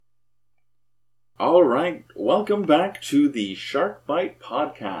All right, welcome back to the Shark Bite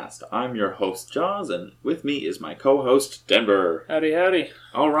Podcast. I'm your host, Jaws, and with me is my co-host, Denver. Howdy, howdy.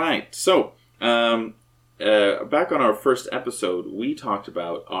 All right, so back on our first episode, we talked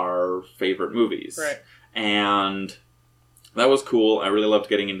about our favorite movies. Right. And that was cool. I really loved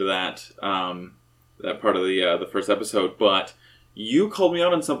getting into that part of the first episode, but you called me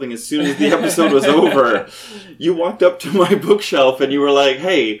out on something as soon as the episode was over. You walked up to my bookshelf and you were like,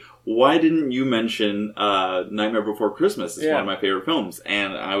 hey, why didn't you mention Nightmare Before Christmas? It's one of my favorite films.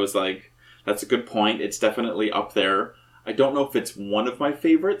 And I was like, that's a good point. It's definitely up there. I don't know if it's one of my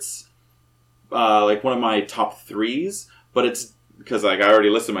favorites, like one of my top threes, but it's because I already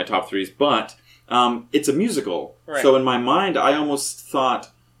listed my top threes, but it's a musical. Right. So in my mind, I almost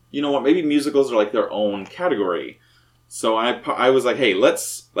thought, you know what, maybe musicals are like their own category. So I was like, hey,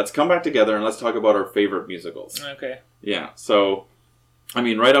 let's come back together and let's talk about our favorite musicals. Okay. Yeah. So, I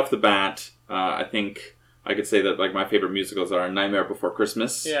mean, right off the bat, I think I could say that like my favorite musicals are Nightmare Before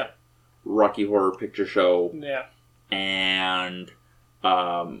Christmas. Yeah. Rocky Horror Picture Show. Yeah. And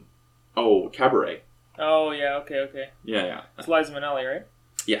Cabaret. Oh yeah. Okay. Yeah. It's Liza Minnelli, right?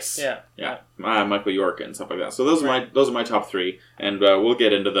 Yes. Yeah. Michael York and stuff like that. So those are my top three, and we'll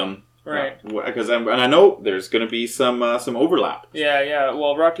get into them. Right. Because I know there's going to be some overlap. Yeah.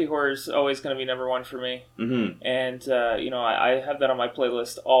 Well, Rocky Horror is always going to be number one for me. Mm-hmm. And I have that on my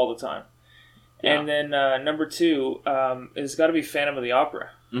playlist all the time. Yeah. And then number two is got to be Phantom of the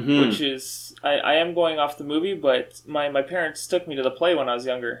Opera, which is I am going off the movie, but my parents took me to the play when I was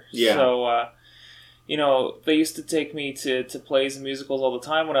younger. Yeah. So. They used to take me to plays and musicals all the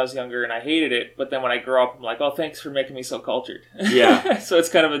time when I was younger, and I hated it. But then when I grew up, I'm like, oh, thanks for making me so cultured. Yeah. So it's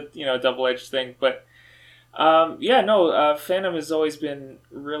kind of a double-edged thing. But, Phantom has always been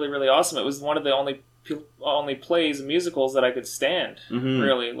really, really awesome. It was one of the only plays and musicals that I could stand,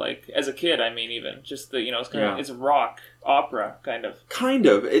 really. Like, as a kid, I mean, even. Just it's kind of, it's rock, opera, kind of. Kind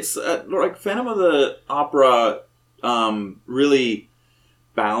of. It's, like, Phantom of the Opera really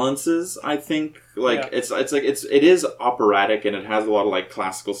balances, I think. Like it is operatic and it has a lot of like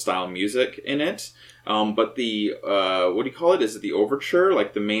classical style music in it, but the what do you call it, is it the overture,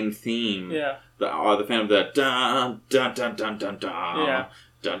 like the main theme, the Phantom, the dun dun dun dun dun dun,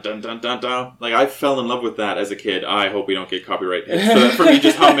 dun dun dun dun dun, like I fell in love with that as a kid. I hope we don't get copyright hits for me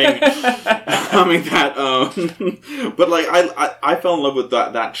just humming that, but like I fell in love with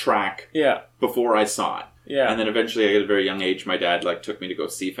that track before I saw it. Yeah. And then eventually, at a very young age, my dad took me to go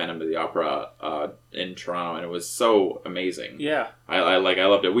see Phantom of the Opera in Toronto, and it was so amazing. Yeah. I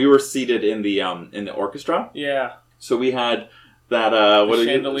loved it. We were seated in the orchestra. Yeah. So we had that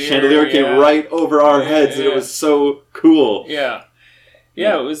chandelier came right over our heads, and it was so cool. Yeah.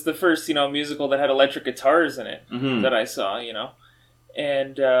 Yeah, it was the first musical that had electric guitars in it that I saw.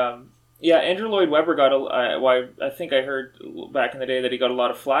 And. Andrew Lloyd Webber got I think I heard back in the day that he got a lot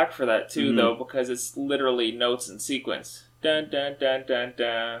of flack for that too, though, because it's literally notes in sequence. Dun dun dun dun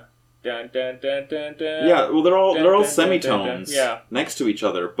dun dun dun dun dun dun. Yeah, well, they're all semitones next to each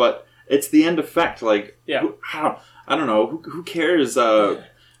other, but it's the end effect. Like, I don't know, who cares? I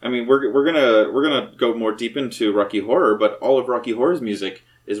mean, we're gonna go more deep into Rocky Horror, but all of Rocky Horror's music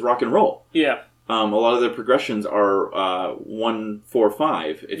is rock and roll. Yeah. A lot of the progressions are 1, 4,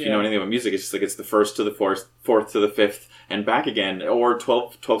 5. If you know anything about music, it's just like it's the first to the fourth to the fifth, and back again, or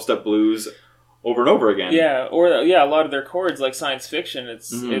 12-step blues over and over again. Yeah, or a lot of their chords, like science fiction,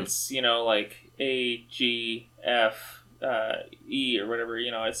 it's like A, G, F, E, or whatever.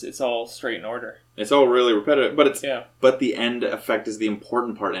 It's all straight in order. It's all really repetitive, but the end effect is the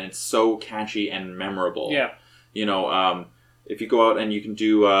important part, and it's so catchy and memorable. Yeah. If you go out and you can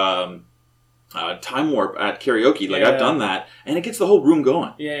do Time Warp at karaoke, I've done that, and it gets the whole room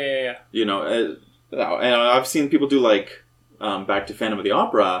going. Yeah. And I've seen people do back to Phantom of the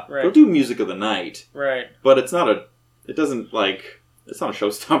Opera. Right. They'll do Music of the Night. Right. But it's not a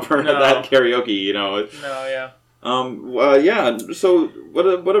showstopper at that karaoke. No. Yeah. So what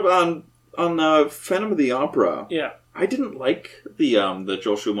about on Phantom of the Opera? Yeah. I didn't like the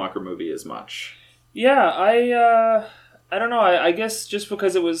Joel Schumacher movie as much. Yeah, I don't know. I guess just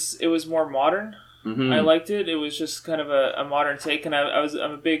because it was more modern, I liked it. It was just kind of a modern take, and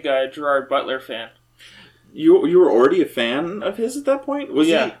I'm a big Gerard Butler fan. You were already a fan of his at that point? Was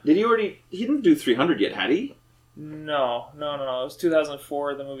he? Did he already? He didn't do 300 yet, had he? No. It was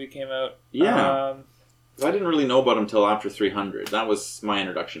 2004. The movie came out. Yeah. I didn't really know about him until after 300. That was my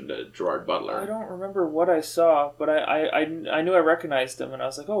introduction to Gerard Butler. I don't remember what I saw, but I knew I recognized him, and I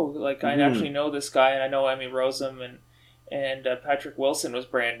was like, oh, I actually know this guy, and I know Emmy Rossum, and Patrick Wilson was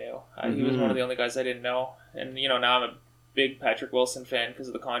brand new. He was one of the only guys I didn't know, and now I'm a big Patrick Wilson fan because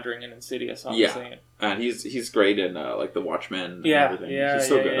of The Conjuring and Insidious, obviously. Yeah, and he's great in like The Watchmen and Yeah, everything. yeah, He's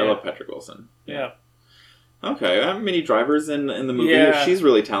so yeah, good. yeah. I love Patrick Wilson. Yeah. Okay, Minnie Driver's in the movie. Yeah. She's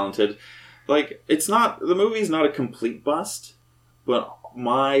really talented. Like, the movie's not a complete bust, but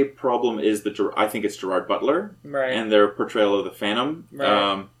my problem is I think it's Gerard Butler Right. and their portrayal of the Phantom.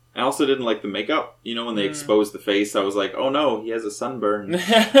 Right. I also didn't like the makeup. You know, when they exposed the face, I was like, oh no, he has a sunburn.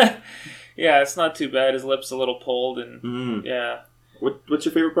 Yeah, it's not too bad. His lips a little pulled, and yeah. What's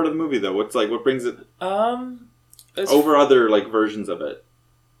your favorite part of the movie, though? What brings it over other like versions of it?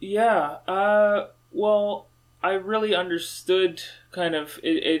 Yeah. Well, I really understood kind of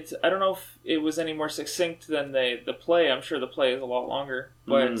it. I don't know if it was any more succinct than the play. I'm sure the play is a lot longer,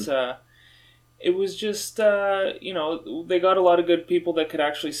 but it was just they got a lot of good people that could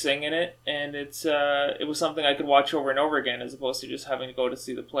actually sing in it, and it was something I could watch over and over again as opposed to just having to go to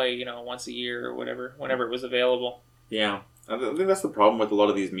see the play once a year or whatever, whenever it was available. Yeah. I think that's the problem with a lot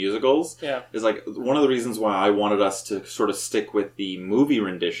of these musicals. Yeah. Is like one of the reasons why I wanted us to sort of stick with the movie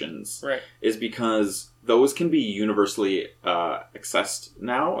renditions. Right. Is because those can be universally accessed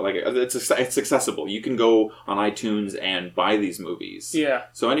now. Like it's accessible. You can go on iTunes and buy these movies. Yeah.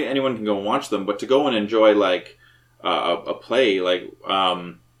 So anyone can go and watch them. But to go and enjoy like a play, like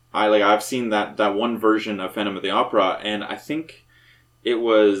I've seen that one version of Phantom of the Opera, and I think it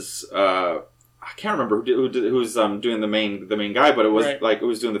was. I can't remember who's doing the main guy, but it was right. like it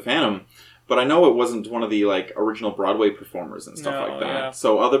was doing the Phantom. But I know it wasn't one of the like original Broadway performers and stuff like that. Yeah.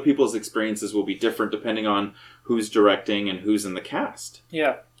 So other people's experiences will be different depending on who's directing and who's in the cast.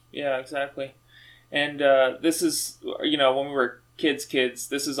 Yeah, exactly. And this is when we were kids,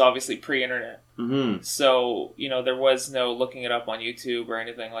 this is obviously pre-internet. Mm-hmm. So there was no looking it up on YouTube or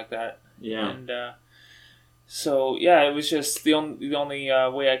anything like that. Yeah. And so yeah, it was just the only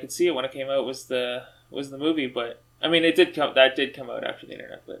way I could see it when it came out was the movie. But I mean, that did come out after the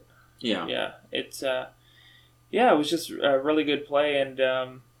internet. But yeah, it's it was just a really good play and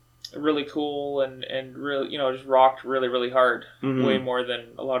really cool and really just rocked really really hard, way more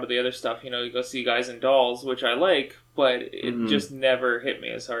than a lot of the other stuff. You go see Guys and Dolls, which I like, but it just never hit me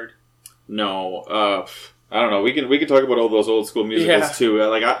as hard. No. I don't know. We can talk about all those old school musicals too.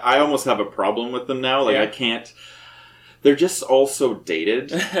 Like I almost have a problem with them now. Like I can't. They're just all so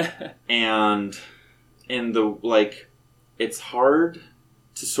dated, and in the like, it's hard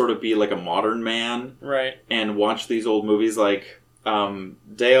to sort of be like a modern man, right? And watch these old movies. Like Dale,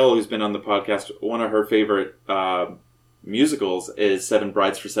 who's been on the podcast, one of her favorite musicals is Seven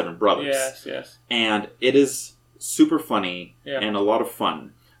Brides for Seven Brothers. Yes. And it is super funny and a lot of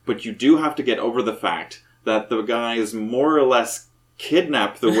fun. But you do have to get over the fact that the guys more or less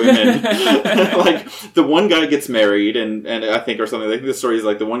kidnap the women. Like, the one guy gets married, and I think, or something, like, the story is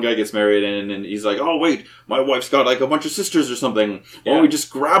like, the one guy gets married, and he's like, oh, wait, my wife's got, like, a bunch of sisters or something. Why don't we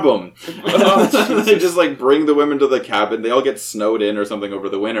just grab them? They just, like, bring the women to the cabin. They all get snowed in or something over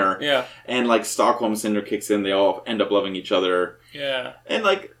the winter. Yeah. And, like, Stockholm Syndrome kicks in. They all end up loving each other. Yeah. And,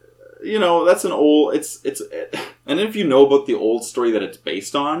 like, that's an old, and if you know about the old story that it's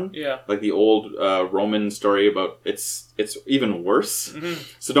based on, like the old Roman story about, it's even worse. Mm-hmm.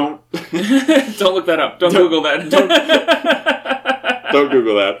 So don't look that up. Don't Google that. Don't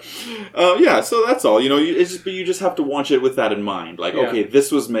Google that. So that's all. You just have to watch it with that in mind. Like, okay,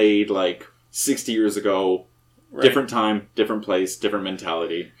 this was made like 60 years ago, right. Different time, different place, different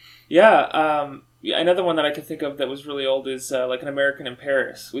mentality. Yeah. Another one that I can think of that was really old is like An American in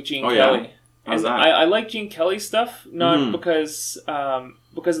Paris with Gene Kelly. Yeah? How's that? I like Gene Kelly stuff, not because of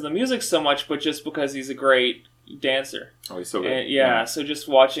the music so much, but just because he's a great dancer. Oh, he's so good. And, so just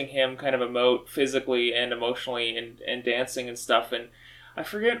watching him kind of emote physically and emotionally and dancing and stuff. And I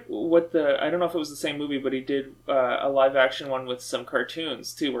forget I don't know if it was the same movie, but he did a live action one with some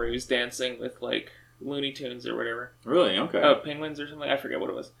cartoons too, where he was dancing with like Looney Tunes or whatever. Really? Okay. Penguins or something. I forget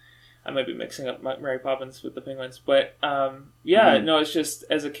what it was. I might be mixing up Mary Poppins with the Penguins. But, no, it's just,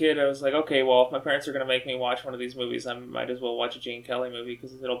 as a kid, I was like, okay, well, if my parents are going to make me watch one of these movies, I might as well watch a Gene Kelly movie,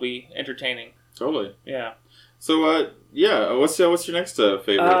 because it'll be entertaining. Totally. Yeah. So, what's your next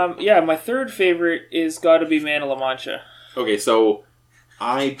favorite? My third favorite is gotta be Man of La Mancha. Okay, so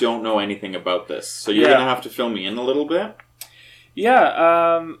I don't know anything about this, so you're going to have to fill me in a little bit?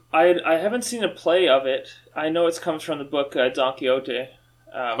 Yeah, I haven't seen a play of it. I know it comes from the book Don Quixote.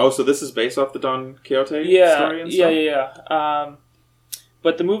 So this is based off the Don Quixote story and stuff? Yeah.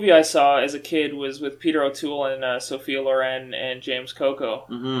 But the movie I saw as a kid was with Peter O'Toole and Sophia Loren and James Coco.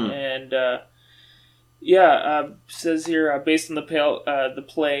 Mm-hmm. And, says here, based on the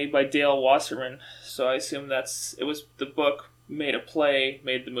play by Dale Wasserman. So I assume it was the book made a play,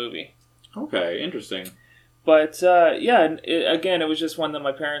 made the movie. Okay, interesting. But again, it was just one that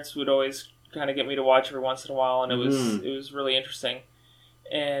my parents would always kind of get me to watch every once in a while, and it was really interesting.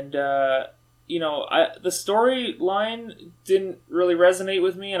 And the storyline didn't really resonate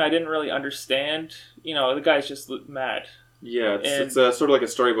with me, and I didn't really understand. The guy's just mad. Yeah, it's sort of like a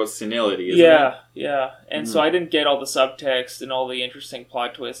story about senility, isn't it? Yeah. And so I didn't get all the subtext and all the interesting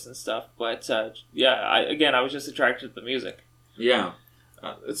plot twists and stuff. But I was just attracted to the music. Yeah,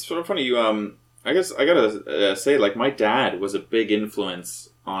 it's sort of funny. You I guess I gotta say, like, my dad was a big influence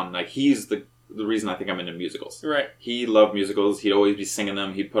on, like, he's the reason I think I'm into musicals. Right. He loved musicals. He'd always be singing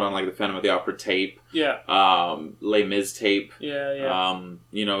them. He'd put on, like, the Phantom of the Opera tape. Yeah. Les Mis tape. Yeah.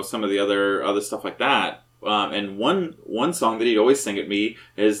 Some of the other stuff like that. And one song that he'd always sing at me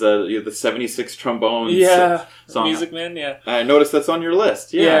is the 76 Trombones song. Music Man, yeah. I noticed that's on your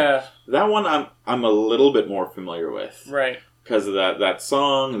list. Yeah. That one I'm a little bit more familiar with. Right. Because of that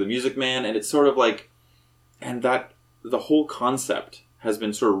song, the Music Man, and it's sort of like, and that the whole concept has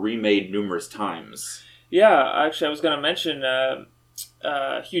been sort of remade numerous times. Yeah, actually, I was going to mention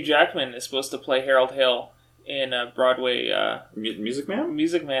Hugh Jackman is supposed to play Harold Hill in Broadway. Music Man?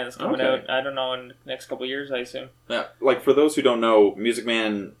 Music Man is coming out, I don't know, in the next couple of years, I assume. Yeah, like, for those who don't know, Music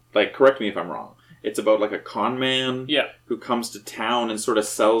Man, like, correct me if I'm wrong, it's about, like, a con man who comes to town and sort of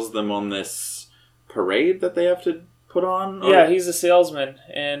sells them on this parade that they have to put on? Yeah, he's a salesman,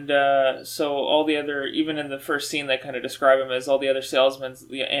 and so all the other, even in the first scene, they kind of describe him as all the other salesmen,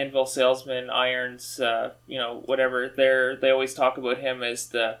 the Anvil salesmen, Irons, whatever. They always talk about him as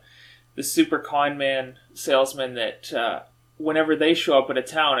the super con man salesman that whenever they show up at a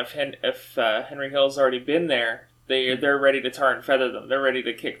town, if Henry Hill's already been there, they're ready to tar and feather them. They're ready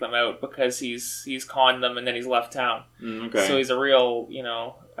to kick them out because he's conned them and then he's left town. Okay. So he's a real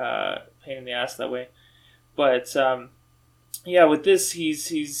pain in the ass that way. But with this,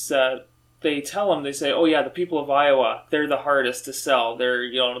 he's they tell him, they say, oh yeah, the people of Iowa, they're the hardest to sell. They're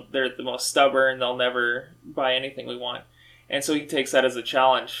the most stubborn. They'll never buy anything we want. And so he takes that as a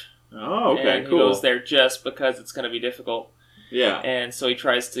challenge. Oh, okay, and cool. He goes there just because it's going to be difficult. Yeah. And so he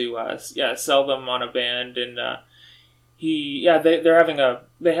tries to sell them on a band, and they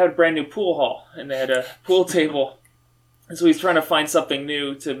had a brand new pool hall, and they had a pool table. And so he's trying to find something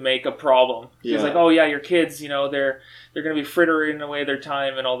new to make a problem. Yeah. He's like, oh yeah, your kids, they're going to be frittering away their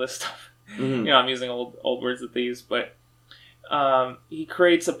time and all this stuff. Mm-hmm. I'm using old words with these, but he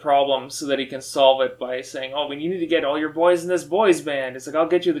creates a problem so that he can solve it by saying, oh, you need to get all your boys in this boys band. It's like, I'll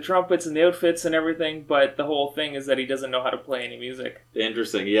get you the trumpets and the outfits and everything, but the whole thing is that he doesn't know how to play any music.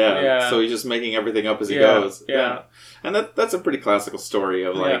 Interesting, yeah. So he's just making everything up as he goes. Yeah. And that's a pretty classical story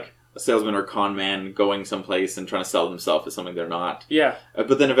of, like, a salesman or con man going someplace and trying to sell themselves as something they're not. Yeah.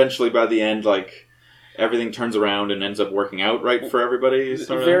 But then eventually, by the end, like, everything turns around and ends up working out right for everybody.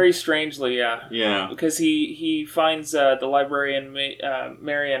 Very strangely, yeah. Yeah. Because he finds the librarian,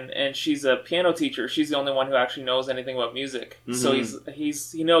 Marion, and she's a piano teacher. She's the only one who actually knows anything about music. Mm-hmm. So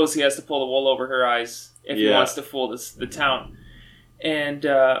he knows he has to pull the wool over her eyes if he wants to fool the town. And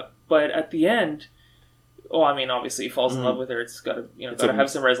but at the end, obviously he falls in love with her. It's got to have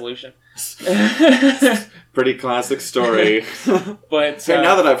some resolution. Pretty classic story. But hey,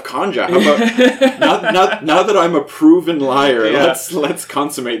 now that I've conned you, how about now that I'm a proven liar, let's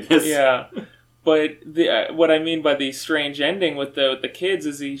consummate this. Yeah. But what I mean by the strange ending with the kids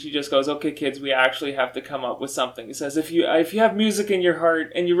is she just goes, okay, kids, we actually have to come up with something. He says, if you have music in your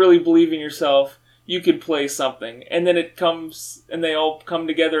heart and you really believe in yourself, you could play something. And then it comes, and they all come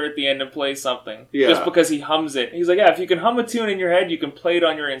together at the end and play something. Yeah. Just because he hums it. He's like, yeah, if you can hum a tune in your head, you can play it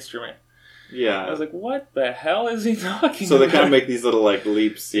on your instrument. Yeah. I was like, what the hell is he talking about? So they kind of make these little, like,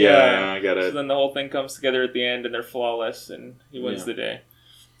 leaps. Yeah, I get it. So then the whole thing comes together at the end, and they're flawless, and he wins the day.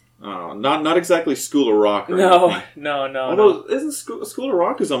 Oh, not exactly School of Rock. No. Although, isn't School of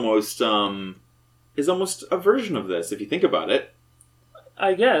Rock is almost a version of this, if you think about it.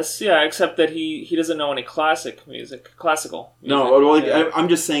 I guess, yeah, except that he doesn't know any classical music. No, I'm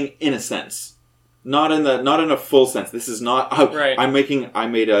just saying in a sense, not in a full sense. This is not. Right. I'm making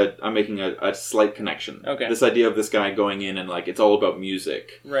a slight connection. Okay. This idea of this guy going in and, like, it's all about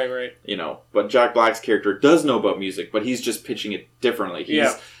music. Right. But Jack Black's character does know about music, but he's just pitching it differently.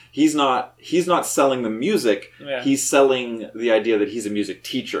 He's not selling the music. Yeah. He's selling the idea that he's a music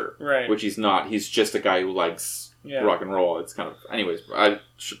teacher. Right. Which he's not. He's just a guy who likes rock and roll. It's kind of,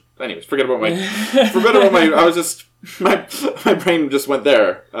 forget about my. I was just my brain just went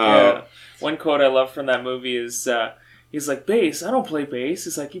there. One quote I love from that movie is he's like, bass. I don't play bass.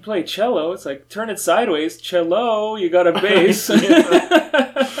 It's like, you play cello. It's like, turn it sideways, cello. You got a bass.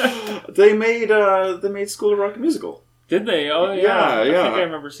 They made School of Rock musical. Did they? Oh Yeah, yeah. yeah. I think I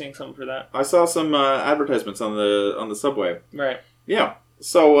remember seeing something for that. I saw some advertisements on the subway. Right. Yeah.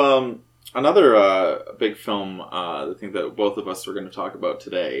 So another big film I think that both of us are going to talk about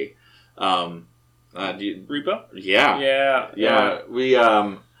today. Repo? Yeah. Yeah. We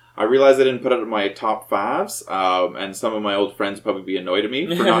I realized I didn't put it in my top fives, and some of my old friends probably be annoyed at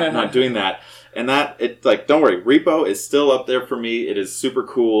me for not doing that. And don't worry, Repo is still up there for me. It is super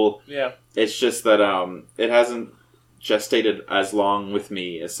cool. Yeah. It's just that it hasn't gestated as long with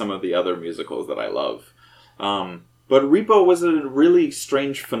me as some of the other musicals that I love. But Repo was a really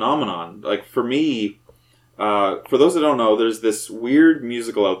strange phenomenon. Like, for me, for those that don't know, there's this weird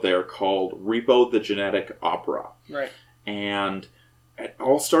musical out there called Repo the Genetic Opera. Right. And it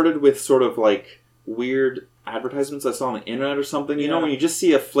all started with sort of like weird advertisements I saw on the internet or something. You know, when you just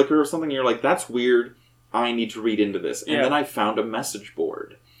see a flicker or something, you're like, that's weird. I need to read into this. And then I found a message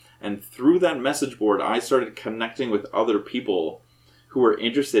board. And through that message board, I started connecting with other people who were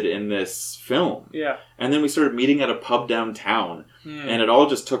interested in this film. Yeah. And then we started meeting at a pub downtown. And it all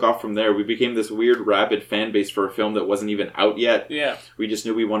just took off from there. We became this weird, rabid fan base for a film that wasn't even out yet. Yeah. We just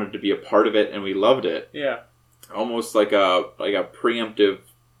knew we wanted to be a part of it, and we loved it. Yeah. Almost like a preemptive,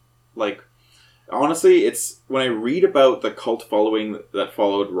 like... Honestly, it's... When I read about the cult following that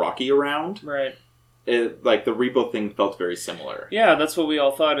followed Rocky around... Right. Like, the Repo thing felt very similar. Yeah, that's what we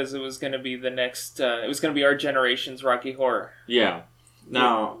all thought, is it was going to be the next... it was going to be our generation's Rocky Horror. Yeah.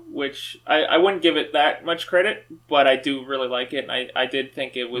 Now... Which, I wouldn't give it that much credit, but I do really like it, and I did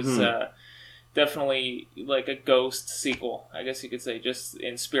think it was definitely like a Ghost sequel, I guess you could say, just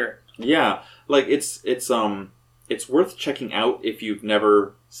in spirit. Yeah. Like, it's worth checking out if you've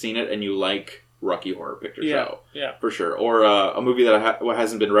never seen it and you like Rocky Horror Picture Show. Yeah. For sure. Or a movie that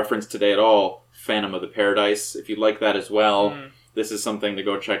hasn't been referenced today at all, Phantom of the Paradise. If you like that as well, this is something to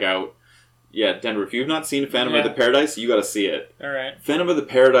go check out. Yeah, Denver, if you've not seen Phantom of the Paradise, you gotta see it. All right. Phantom of the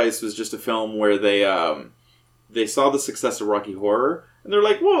Paradise was just a film where they saw the success of Rocky Horror, and they're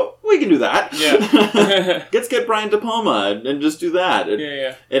like, well, we can do that. Yeah. Let's get Brian De Palma and just do that.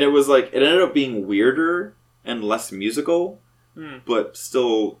 And it was like, it ended up being weirder and less musical, but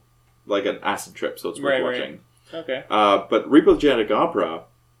still like an acid trip, so it's worth watching. Right. Okay. But Repo Genetic Opera,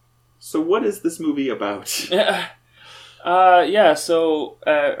 so what is this movie about? So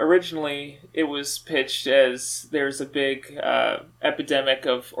originally it was pitched as there's a big epidemic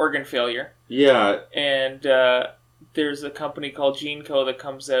of organ failure. Yeah. And there's a company called GeneCo that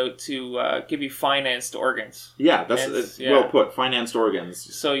comes out to give you financed organs. Yeah, that's well put. Financed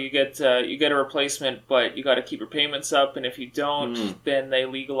organs. So you get a replacement, but you got to keep your payments up, and if you don't, then they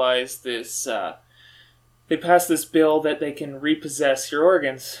legalize this. They pass this bill that they can repossess your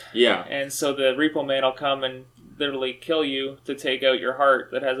organs. Yeah. And so the repo man will come and literally kill you to take out your heart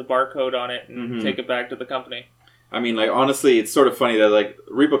that has a barcode on it and take it back to the company. I mean, like, honestly, it's sort of funny that, like,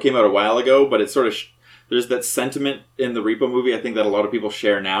 Repo came out a while ago, but it's sort of... there's that sentiment in the Repo movie, I think, that a lot of people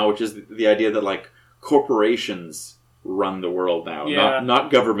share now, which is the idea that, like, corporations run the world now,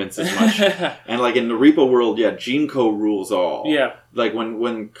 not governments as much. And, like, in the Repo world, GeneCo rules all. Yeah. Like,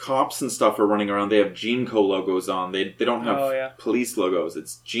 when cops and stuff are running around, they have GeneCo logos on. They don't have police logos.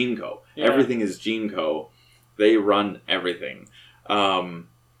 It's GeneCo. Yeah. Everything is GeneCo. They run everything.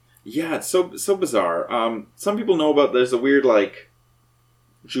 It's so bizarre. Some people know about, there's a weird, like,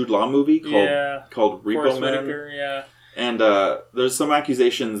 Jude Law movie called Repo Forrest Man. Whitaker, And there's some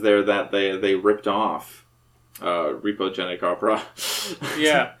accusations there that they ripped off Repo Genetic Opera.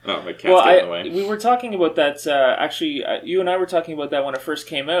 Yeah. Oh, my cat's getting in the way. We were talking about that, actually, you and I were talking about that when it first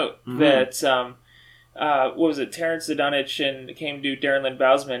came out, that... what was it? Terrence Zdunich and came to Darren Lynn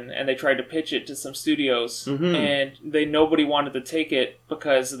Bousman, and they tried to pitch it to some studios, and nobody wanted to take it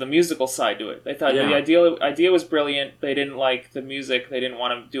because of the musical side to it. They thought the idea was brilliant. They didn't like the music. They didn't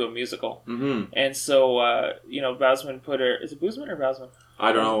want to do a musical, and so Bousman put her. Is it Bousman or Bousman?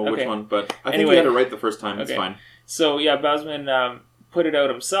 I don't know which one, but I think he had it right the first time. It's fine. So Bousman put it out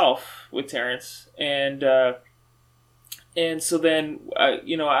himself with Terrence, and so then,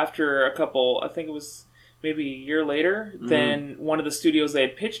 after a couple, I think it was maybe a year later, then one of the studios they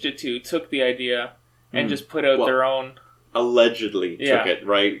had pitched it to took the idea and just put out their own. Allegedly took it,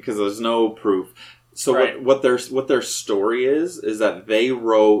 right? Because there's no proof. So what their story is that they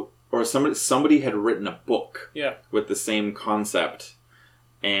wrote, or somebody had written a book with the same concept,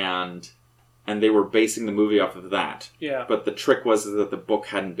 and they were basing the movie off of that. Yeah. But the trick was that the book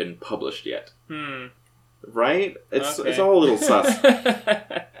hadn't been published yet. Right? It's all a little sus.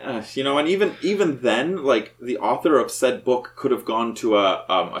 And even then, like, the author of said book could have gone to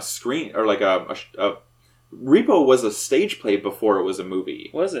a screen, or like Repo was a stage play before it was a movie.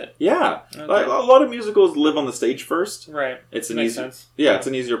 Was it? Yeah. Okay. Like, a lot of musicals live on the stage first. Right. It's an Makes easy, sense. Yeah, it's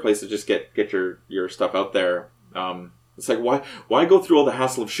an easier place to just get your stuff out there. It's like, why go through all the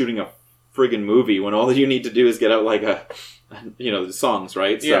hassle of shooting a friggin' movie when all that you need to do is get out like the songs,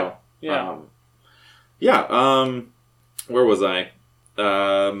 right? Yeah. So, where was I?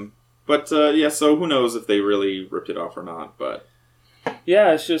 So who knows if they really ripped it off or not, but...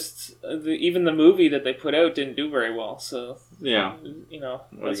 Yeah, it's just, even the movie that they put out didn't do very well, so... Yeah.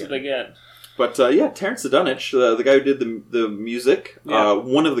 That's what they get. But, Terrence Dunich, the guy who did the music,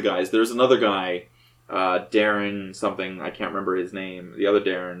 one of the guys, there's another guy, Darren something, I can't remember his name, the other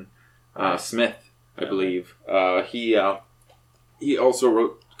Darren, Smith, I believe. He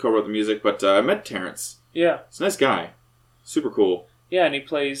also co-wrote the music, but I met Terrence. Yeah. He's a nice guy. Super cool. Yeah, and he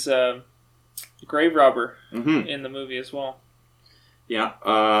plays Grave Robber Mm-hmm. in the movie as well. Yeah.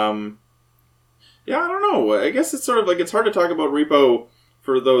 I don't know. I guess it's sort of like, it's hard to talk about Repo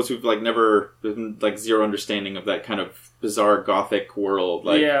for those who've like never, zero understanding of that kind of bizarre gothic world.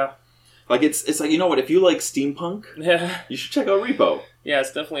 Like, yeah. Like it's like, you know what, if you like steampunk, you should check out Repo. Yeah,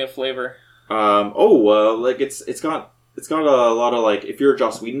 it's definitely a flavor. It's got a lot of, like, if you're a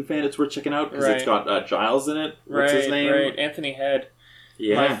Joss Whedon fan, it's worth checking out because it's got Giles in it. What's his name? Right, Anthony Head.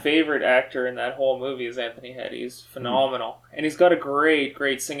 Yeah. My favorite actor in that whole movie is Anthony Head. He's phenomenal. Mm-hmm. And he's got a great,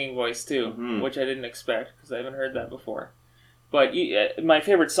 great singing voice, too, which I didn't expect because I haven't heard that before. But my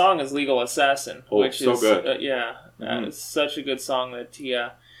favorite song is Legal Assassin, which so is good. It's such a good song that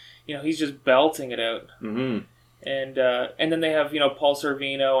he's just belting it out. Mm-hmm. And then they have Paul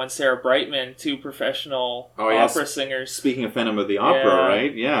Sorvino and Sarah Brightman, two professional opera singers. Speaking of Phantom of the Opera,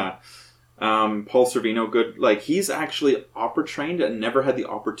 right? Yeah. Paul Sorvino, good. Like, he's actually opera trained and never had the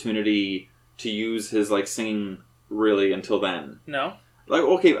opportunity to use his singing really until then. No. Like,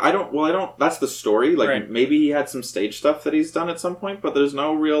 okay, I don't. That's the story. Like, maybe he had some stage stuff that he's done at some point, but there's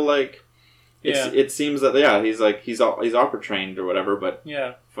no real It seems that he's opera trained or whatever, but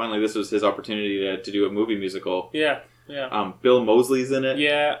finally this was his opportunity to do a movie musical. Yeah. Bill Moseley's in it.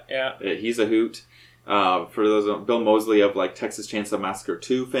 Yeah. He's a hoot. For those Bill Moseley of Texas Chainsaw Massacre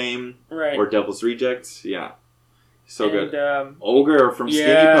 2 fame, or Devil's Rejects. Yeah, so good. Ogre from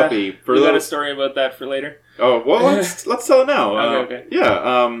Skinny Puppy. Got a story about that for later. Oh well, let's tell it now. Okay.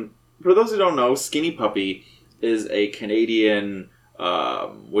 Yeah. For those who don't know, Skinny Puppy is a Canadian.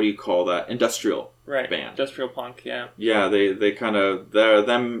 What do you call that? Industrial band. Industrial punk, yeah. Yeah, they're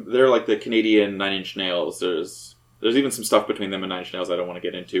like the Canadian Nine Inch Nails. There's even some stuff between them and Nine Inch Nails I don't want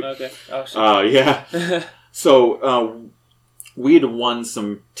to get into. Okay. Oh, sure. Yeah. So, we had won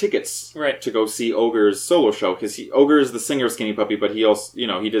some tickets to go see Ogre's solo show, because Ogre is the singer of Skinny Puppy, but he also,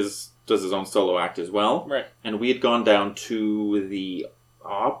 he does his own solo act as well. Right. And we had gone down to the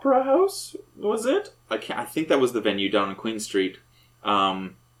Opera House, was it? I think that was the venue down on Queen Street.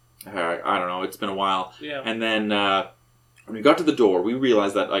 I don't know. It's been a while. Yeah. And then when we got to the door, we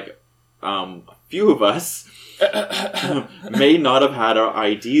realized that a few of us may not have had our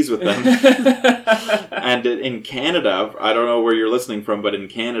IDs with them. And in Canada, I don't know where you're listening from, but in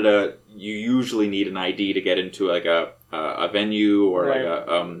Canada, you usually need an ID to get into a venue or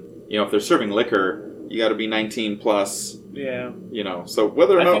if they're serving liquor, you got to be 19 plus. Yeah. So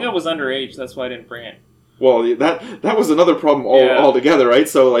whether or not, I think I was underage. That's why I didn't bring it. Well, that was another problem altogether, right?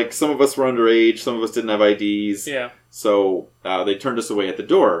 So, some of us were underage, some of us didn't have IDs. Yeah. So, they turned us away at the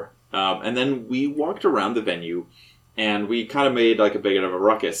door. And then we walked around the venue, and we kind of made, a bit of a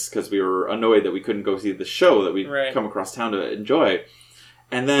ruckus, because we were annoyed that we couldn't go see the show that we'd come across town to enjoy.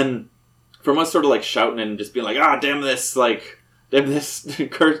 And then, from us sort of, shouting and just being damn this,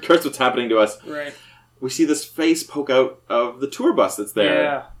 curse what's happening to us. Right. We see this face poke out of the tour bus that's there.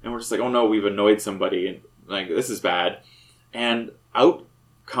 Yeah. And we're just oh no, we've annoyed somebody. And this is bad. And out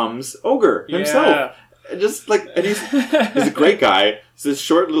comes Ogre himself. Yeah. And just and he's a great guy. He's this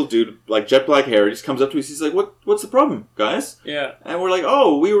short little dude, jet black hair. He just comes up to us. He's what's the problem, guys? Yeah. And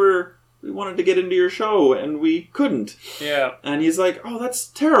we're we wanted to get into your show and we couldn't. Yeah. And he's oh, that's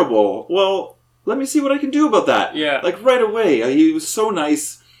terrible. Well, let me see what I can do about that. Yeah. Right away. He was so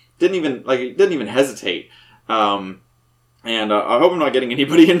nice. Didn't even hesitate. And I hope I'm not getting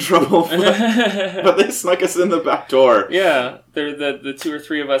anybody in trouble. But they snuck us in the back door. Yeah, they're the two or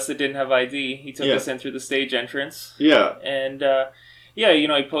three of us that didn't have ID. He took us in through the stage entrance. Yeah. And,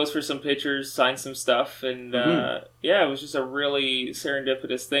 he posed for some pictures, signed some stuff. And, it was just a really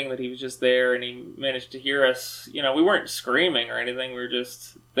serendipitous thing that he was just there and he managed to hear us. We weren't screaming or anything. We were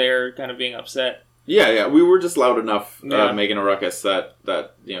just there kind of being upset. Yeah. We were just loud enough making a ruckus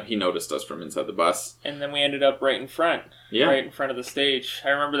that he noticed us from inside the bus. And then we ended up right in front. Yeah. Right in front of the stage. I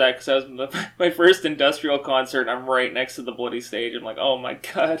remember that because I was my first industrial concert. I'm right next to the bloody stage. I'm like, oh my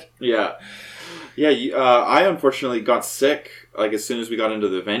God. Yeah. Yeah, I unfortunately got sick as soon as we got into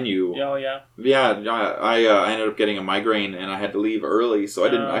the venue. Oh, yeah? Yeah, I ended up getting a migraine and I had to leave early, so I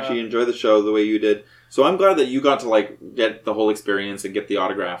didn't actually enjoy the show the way you did. So I'm glad that you got to get the whole experience and get the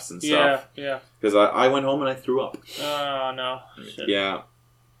autographs and stuff. Yeah. Because I went home and I threw up. Oh, no. Shit. Yeah.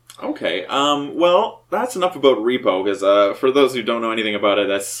 Okay. Well, that's enough about Repo, because for those who don't know anything about it,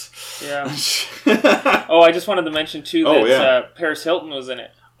 that's... Yeah. Oh, I just wanted to mention, too, that Paris Hilton was in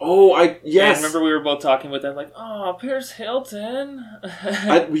it. Oh, yes. I remember we were both talking about that, like, oh, Paris Hilton.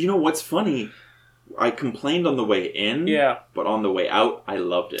 You know what's funny? I complained on the way in, but on the way out, I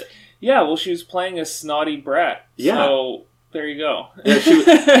loved it. Yeah, well, she was playing a snotty brat. Yeah. So, there you go. Yeah, she was,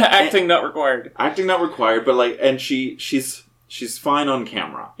 acting not required. Acting not required, but, and she's fine on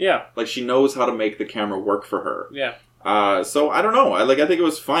camera. Yeah. She knows how to make the camera work for her. Yeah. So, I don't know. I think it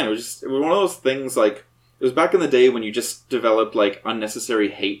was fine. It was one of those things, it was back in the day when you just developed, unnecessary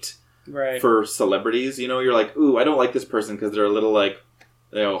hate for celebrities. You're like, ooh, I don't like this person because they're a little,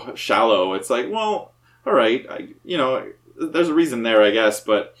 shallow. It's like, well, all right. There's a reason there, I guess,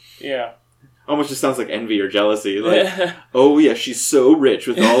 but... Yeah. Almost just sounds like envy or jealousy. Oh, yeah, she's so rich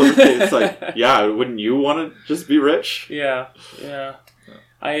with all of it. It's like, yeah, wouldn't you want to just be rich? Yeah.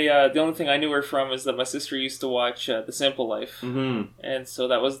 The only thing I knew her from is that my sister used to watch The Simple Life. Mm-hmm. And so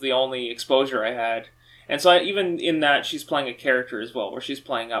that was the only exposure I had. And so even in that, she's playing a character as well, where she's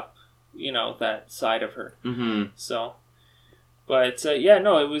playing up, that side of her. Mm-hmm. So, but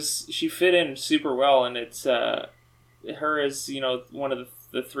she fit in super well, and it's her as one of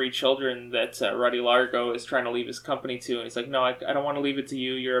the three children that Roddy Largo is trying to leave his company to, and he's like, no, I don't want to leave it to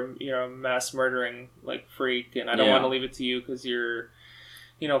you. You're a mass murdering freak, and I don't want to leave it to you because you're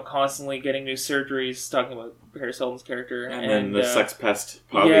constantly getting new surgeries, talking about Paris Hilton's character. And then the sex pest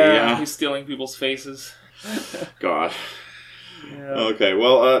puppy, he's stealing people's faces. God. Yeah. Okay,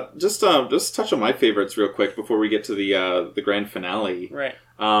 well, just touch on my favorites real quick before we get to the grand finale. Right.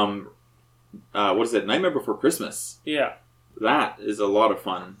 What is it? Nightmare Before Christmas. Yeah. That is a lot of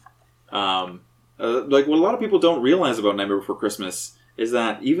fun. What a lot of people don't realize about Nightmare Before Christmas is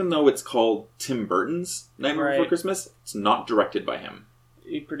that even though it's called Tim Burton's Nightmare Before Christmas, it's not directed by him.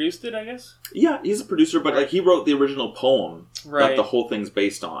 He produced it, I guess? Yeah, he's a producer, but he wrote the original poem that the whole thing's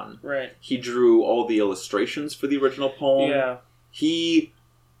based on. Right. He drew all the illustrations for the original poem. Yeah. He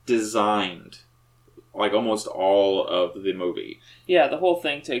designed almost all of the movie. Yeah, the whole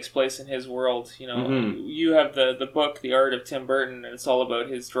thing takes place in his world. You have the book, The Art of Tim Burton, and it's all about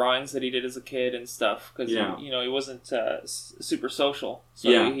his drawings that he did as a kid and stuff. Because he wasn't super social,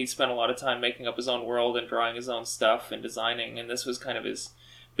 so he spent a lot of time making up his own world and drawing his own stuff and designing. And this was kind of his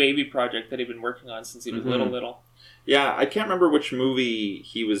baby project that he'd been working on since he was little. Yeah, I can't remember which movie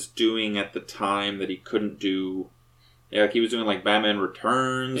he was doing at the time that he couldn't do. Yeah, he was doing Batman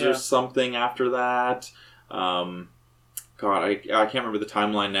Returns or something after that. God, I can't remember the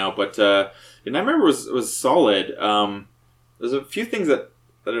timeline now, but Nightmare was solid. There's a few things that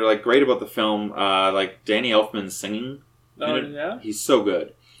are great about the film, Danny Elfman singing. Oh, yeah? He's so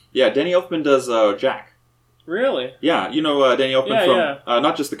good. Yeah, Danny Elfman does Jack. Really? Yeah, Danny Elfman from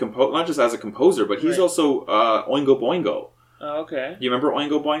not just as a composer, but he's also Oingo Boingo. Oh, okay. You remember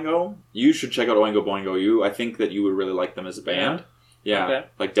Oingo Boingo? You should check out Oingo Boingo. I think that you would really like them as a band. Yeah.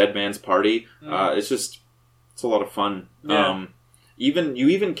 Okay. Dead Man's Party. It's a lot of fun. Yeah. You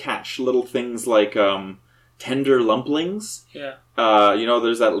even catch little things like Tender Lumplings. Yeah.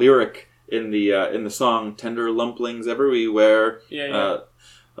 There's that lyric in the song Tender Lumplings Everywhere. Yeah.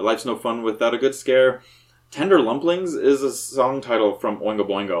 Life's no fun without a good scare. Tender Lumplings is a song title from Oingo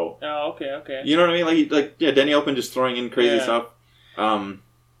Boingo. Oh, okay. You know what I mean? Danny Elfman just throwing in crazy stuff.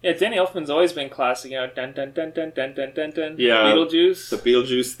 Yeah, Danny Elfman's always been classic. Dun dun dun dun dun dun dun dun. Yeah, Beetlejuice. The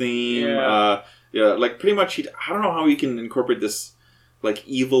Beetlejuice theme. Yeah. Pretty much. I don't know how he can incorporate this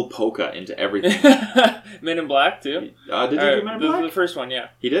evil polka into everything. Men in Black too. Did he do Men in Black? The first one, yeah.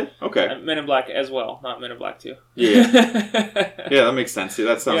 He did. Okay. Men in Black as well, not Men in Black 2. Yeah. Yeah, that makes sense. See,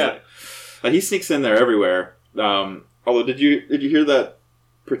 that sounds like. He sneaks in there everywhere. Although, did you hear that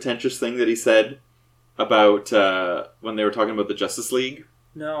pretentious thing that he said about when they were talking about the Justice League?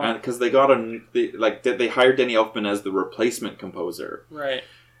 No. Because they got they hired Danny Elfman as the replacement composer. Right.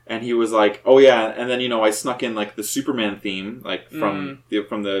 And he was like, "Oh yeah," and then I snuck in the Superman theme from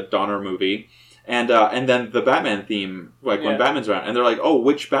the Donner movie, and then the Batman theme when Batman's around, and they're like, "Oh,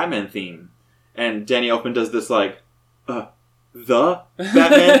 which Batman theme?" And Danny Elfman does this the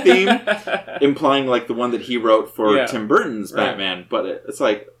Batman theme, implying like the one that he wrote for Tim Burton's Batman. But it's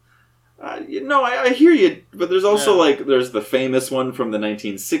like, I hear you. But there's also like there's the famous one from the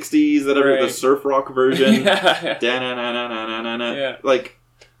 1960s that the surf rock version. Like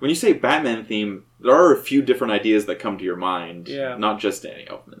when you say Batman theme, there are a few different ideas that come to your mind. Yeah. Not just Danny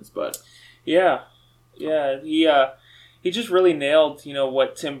Elfman's, but he just really nailed,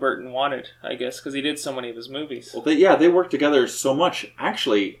 what Tim Burton wanted, I guess, because he did so many of his movies. Well, they worked together so much.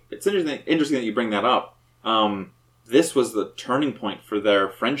 Actually, it's interesting that you bring that up. This was the turning point for their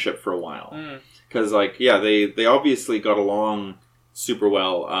friendship for a while. Because, they obviously got along super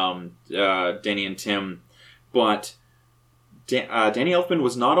well, Danny and Tim. But Danny Elfman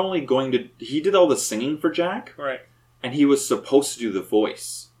was not only he did all the singing for Jack. Right. And he was supposed to do the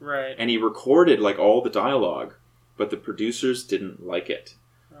voice. Right. And he recorded, all the dialogue. But the producers didn't like it.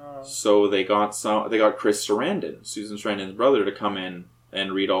 Oh. So they got Chris Sarandon, Susan Sarandon's brother, to come in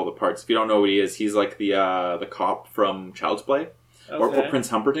and read all the parts. If you don't know what he is, he's like the cop from Child's Play. Okay. Or Prince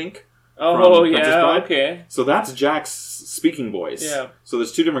Humperdinck. Oh, yeah, okay. So that's Jack's speaking voice. Yeah. So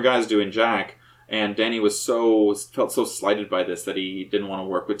there's two different guys doing Jack, and Danny felt so slighted by this that he didn't want to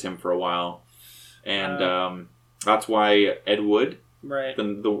work with Tim for a while. And that's why Ed Wood... Right.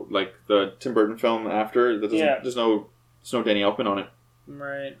 The Tim Burton film after, there's no Danny Elfman on it.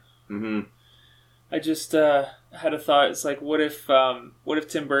 Right. Mm-hmm. I just had a thought. It's like, what if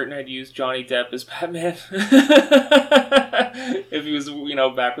Tim Burton had used Johnny Depp as Batman? If he was,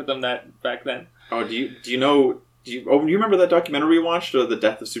 back with them back then. Oh, do you remember that documentary we watched, or The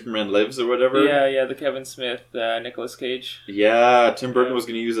Death of Superman Lives, or whatever? Yeah, the Kevin Smith, Nicolas Cage. Yeah, Tim Burton was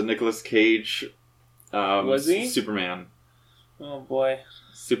going to use a Nicolas Cage. Was he? Superman. Oh, boy.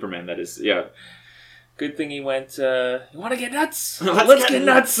 Superman, that is, yeah. Good thing he went, you want to get nuts? Let's get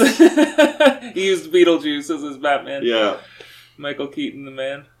nuts! He used Beetlejuice as his Batman. Yeah. Michael Keaton, the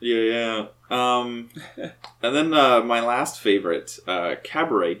man. Yeah. And then my last favorite,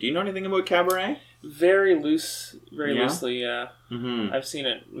 Cabaret. Do you know anything about Cabaret? Very loosely, yeah. Mm-hmm. I've seen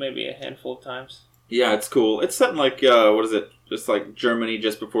it maybe a handful of times. Yeah, it's cool. It's set in, what is it? Just like Germany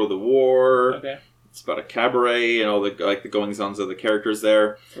just before the war. Okay. It's about a cabaret and all the goings-ons of the characters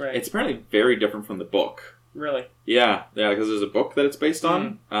there. Right. It's apparently very different from the book. Really? Yeah, because there's a book that it's based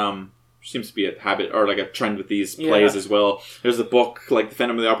on. Seems to be a habit or a trend with these plays as well. There's a book, the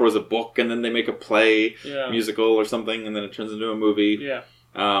Phantom of the Opera was a book, and then they make a play, musical or something, and then it turns into a movie. Yeah.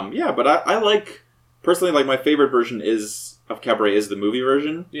 But I personally, my favorite version of Cabaret is the movie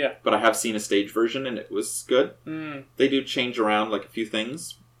version. Yeah. But I have seen a stage version, and it was good. They do change around a few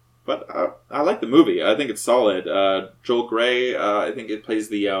things. But I like the movie. I think it's solid. Joel Grey, I think it plays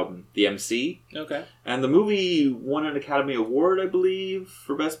the MC. Okay. And the movie won an Academy Award, I believe,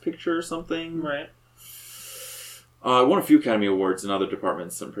 for Best Picture or something. Right. It won a few Academy Awards in other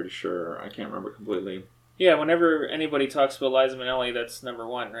departments, I'm pretty sure. I can't remember completely. Yeah, whenever anybody talks about Liza Minnelli, that's number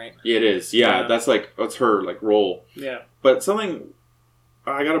one, right? Yeah, it is. Yeah, that's her like role. Yeah. But something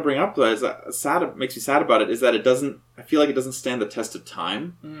I got to bring up though is that makes me sad about it is that it doesn't. I feel like it doesn't stand the test of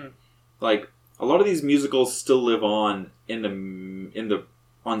time. Mm. Like a lot of these musicals still live on in the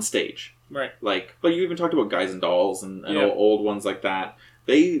on stage. Right. Like you even talked about Guys and Dolls and old ones like that.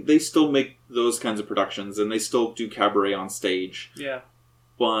 They still make those kinds of productions and they still do cabaret on stage. Yeah.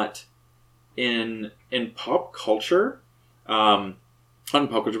 But in pop culture, not in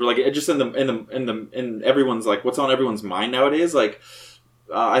pop culture, but like just in everyone's like what's on everyone's mind nowadays, like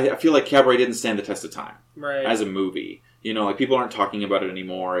I feel like cabaret didn't stand the test of time. Right. As a movie. You know, like people aren't talking about it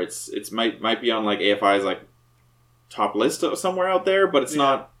anymore. It's might be on like AFI's like top list somewhere out there, but it's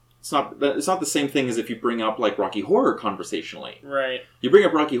not the same thing as if you bring up like Rocky Horror conversationally. Right. You bring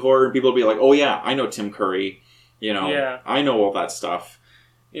up Rocky Horror and people will be like, "Oh yeah, I know Tim Curry." You know, I know all that stuff.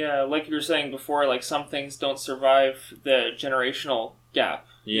 Yeah, like you were saying before, like some things don't survive the generational gap.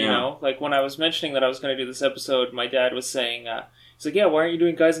 Yeah. You know, like when I was mentioning that I was going to do this episode, my dad was saying, he's like, "Yeah, why aren't you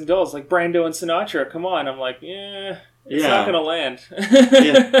doing Guys and Dolls like Brando and Sinatra? Come on." I'm like, It's not going to land.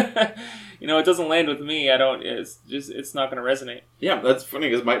 You know, it doesn't land with me. It's not going to resonate. Yeah, that's funny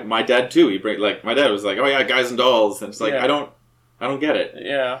because my dad too. My dad was like, "Oh yeah, Guys and Dolls," and it's like I don't get it.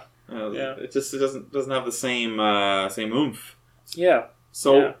 Yeah. It doesn't have the same oomph. Yeah.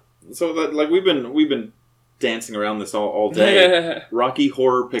 So that like we've been dancing around this all day. Rocky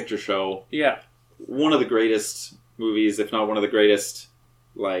Horror Picture Show. Yeah. One of the greatest movies, if not one of the greatest,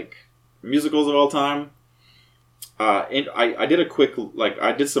 like musicals of all time. And I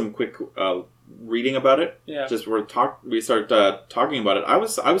did some quick reading about it. Yeah. Just we started talking about it. I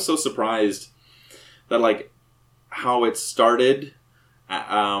was so surprised that like how it started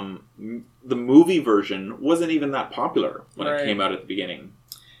the movie version wasn't even that popular when it came out at the beginning.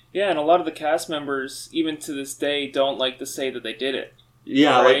 Yeah, and a lot of the cast members, even to this day, don't like to say that they did it.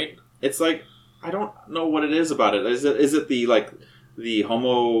 Yeah, right? Like it's like I don't know what it is about it. Is it the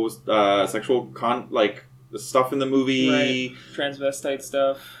homosexual the stuff in the movie, right? Transvestite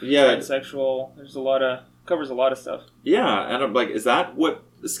stuff, yeah, transsexual. There's covers a lot of stuff. Yeah, and I'm like, is that what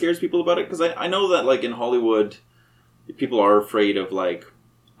scares people about it? Because I know that like in Hollywood, people are afraid of like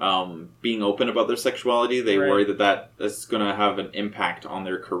being open about their sexuality. They worry that is going to have an impact on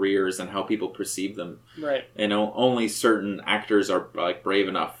their careers and how people perceive them. Right. And only certain actors are like brave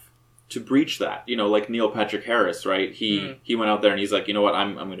enough to breach that. You know, like Neil Patrick Harris, right? He went out there and he's like, you know what,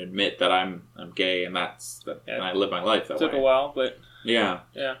 I'm going to admit that I'm gay, and and I live my life that way. Took a while, but yeah.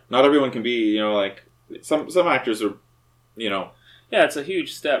 Not everyone can be, you know, like some actors are, you know. Yeah, it's a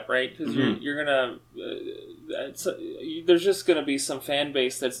huge step, right? Because you're gonna. There's just gonna be some fan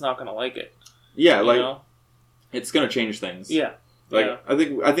base that's not gonna like it. Yeah, like it's gonna change things. Yeah, like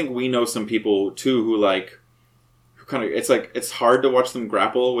I think we know some people too who kind of it's hard to watch them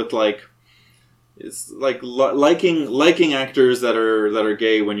grapple with like it's like liking actors that are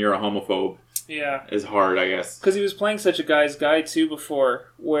gay when you're a homophobe. Yeah, is hard, I guess. Because he was playing such a guy's guy too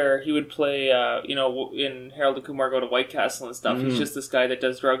before, where he would play, in Harold and Kumar Go to White Castle and stuff. He's just this guy that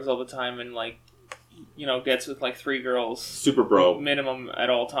does drugs all the time and gets with like 3 girls, super bro, minimum at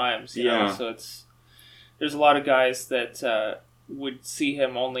all times. You know? So there's a lot of guys that would see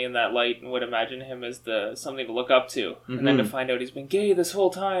him only in that light and would imagine him as something to look up to, and then to find out he's been gay this whole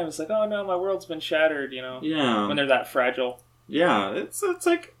time, it's like, oh no, my world's been shattered. You know, when they're that fragile. Yeah, it's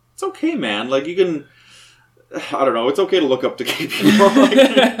like. It's okay, man. Like, you can... I don't know. It's okay to look up to gay people.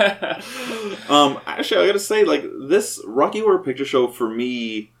 Actually, I gotta say, like, this Rocky Horror Picture Show, for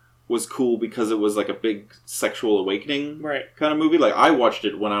me, was cool because it was, like, a big sexual awakening kind of movie. Like, I watched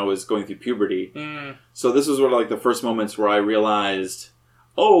it when I was going through puberty. So this was one of, like, the first moments where I realized,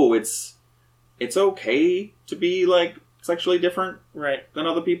 oh, it's okay to be, like, sexually different than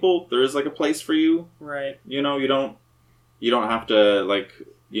other people. There is, like, a place for you. Right. You know, you don't have to, like...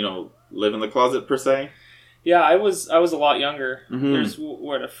 you know, live in the closet per se. Yeah, I was a lot younger. There's a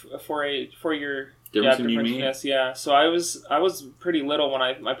 4-year difference in you and me. Yes, yeah. So I was pretty little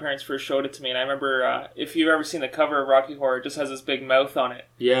when my parents first showed it to me, and I remember if you've ever seen the cover of Rocky Horror, it just has this big mouth on it.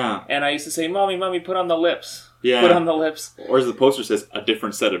 Yeah. And I used to say, "Mommy, put on the lips." Yeah. Put on the lips. Or as the poster says, a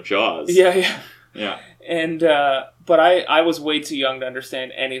different set of jaws. Yeah. Yeah. And but I was way too young to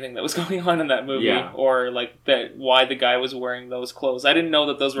understand anything that was going on in that movie, or like why the guy was wearing those clothes. I didn't know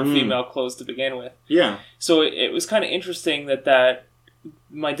that those were female clothes to begin with. Yeah. So it was kind of interesting that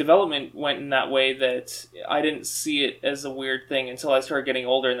my development went in that way, that I didn't see it as a weird thing until I started getting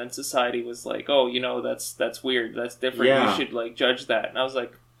older, and then society was like, oh, you know, that's weird, that's different. Yeah. You should like judge that. And I was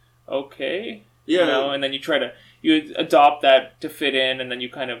like, okay. Yeah. You know, and then you adopt that to fit in, and then you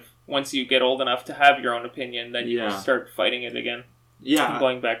kind of, once you get old enough to have your own opinion, then you start fighting it again. Yeah.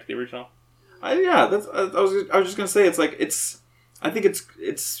 Going back to the original. I was just gonna say, I think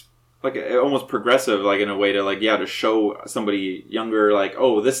it's like almost progressive, like in a way to like, to show somebody younger, like,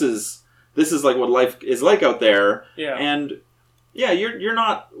 oh, this is like what life is like out there. Yeah. And you're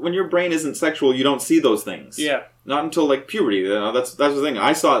not, when your brain isn't sexual, you don't see those things. Yeah. Not until like puberty. You know, that's the thing.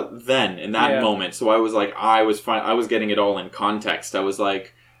 I saw it then in that moment. So I was like, I was fine. I was getting it all in context. I was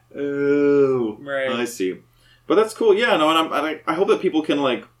like, oh, right. I see. But that's cool. Yeah. No, and I hope that people can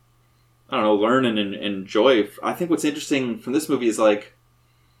like, I don't know, learn and enjoy. I think what's interesting from this movie is like,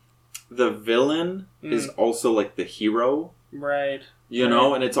 the villain is also like the hero. Right. You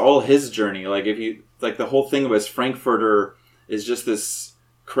know, and it's all his journey. Like if you like, the whole thing of his Frankfurter is just this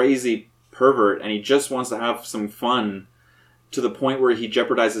crazy pervert, and he just wants to have some fun to the point where he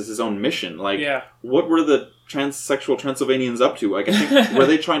jeopardizes his own mission. Like, what were the transsexual Transylvanians up to? Like, I think, were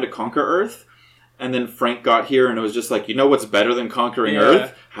they trying to conquer Earth? And then Frank got here and it was just like, you know what's better than conquering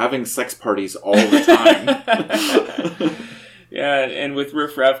Earth? Having sex parties all the time. Yeah, and with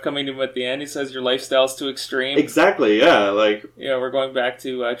Riff Raff coming to him at the end, he says your lifestyle's too extreme. Exactly, yeah. Like, we're going back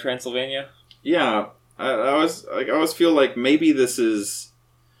to Transylvania. Yeah. I always feel like maybe this is...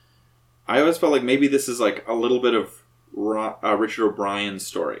 I always felt like maybe this is like a little bit of Richard O'Brien's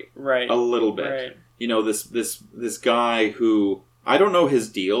story. Right. A little bit. Right. You know, this guy who... I don't know his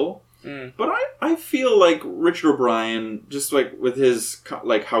deal, but I feel like Richard O'Brien, just like with his...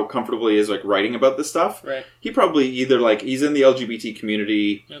 like how comfortable he is like writing about this stuff. Right. He probably either like... He's in the LGBT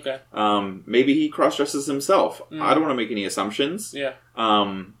community. Okay. Maybe he cross-dresses himself. I don't want to make any assumptions. Yeah.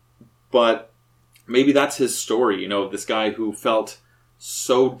 But maybe that's his story, you know, this guy who felt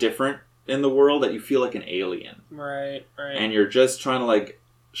so different in the world that you feel like an alien. Right. And you're just trying to like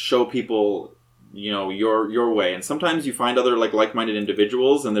show people, your way. And sometimes you find other like-minded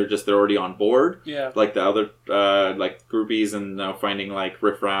individuals, and they're already on board. Yeah. Like the other like groupies, and finding like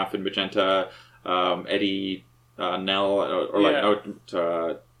Riff Raff and Magenta, Eddie, Nell,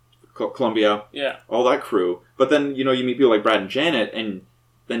 or Columbia. Yeah. All that crew. But then you meet people like Brad and Janet, and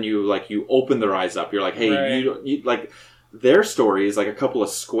then you open their eyes up. You're like, hey, you like their story is like a couple of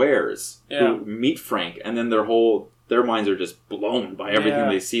squares who meet Frank, and then their minds are just blown by everything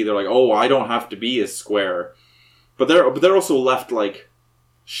they see. They're like, oh, I don't have to be a square. But they're also left like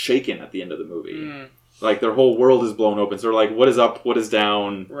shaken at the end of the movie. Like their whole world is blown open. So they're like, what is up? What is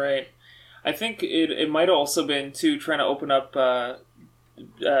down? Right. I think it might have also been too trying to open up the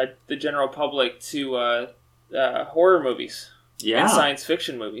general public to horror movies. Yeah. And science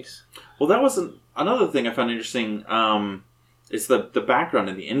fiction movies. Well, that was another thing I found interesting. Is the background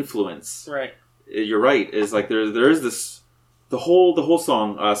and the influence. Right. You're right. Is like there is this the whole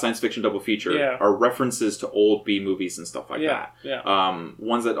song science fiction double feature are references to old B movies and stuff like that. Yeah.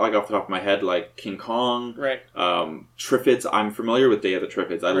 Ones that like off the top of my head, like King Kong. Right. Triffids. I'm familiar with Day of the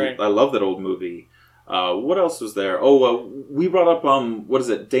Triffids. I love that old movie. What else was there? Oh, we brought up what is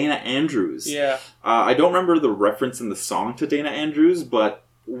it? Dana Andrews. Yeah. I don't remember the reference in the song to Dana Andrews, but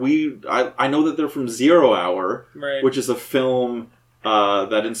I know that they're from Zero Hour, which is a film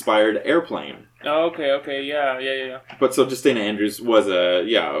that inspired Airplane. Oh, okay, yeah. But so just Dana Andrews was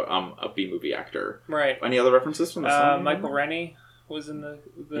a B movie actor. Right. Any other references from the song? Michael Rennie was in the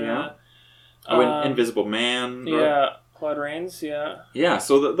Invisible Man. Yeah, Claude Rains. Yeah. Yeah.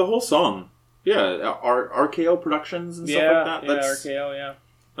 So the whole song. Yeah, RKO Productions and stuff like that. RKO. Yeah.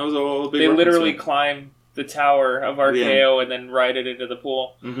 That was a big. They literally climb the tower of RKO and then ride it into the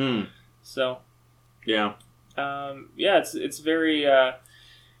pool. Mm-hmm. So. Yeah. It's very.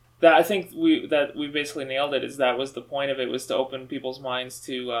 That I think we basically nailed it. That was the point of it, was to open people's minds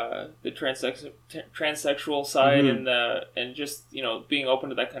to the transsexual side, and just being open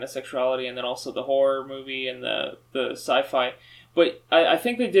to that kind of sexuality, and then also the horror movie and the sci-fi. But I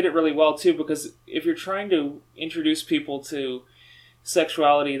think they did it really well too, because if you're trying to introduce people to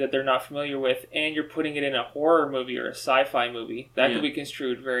sexuality that they're not familiar with, and you're putting it in a horror movie or a sci-fi movie, that could be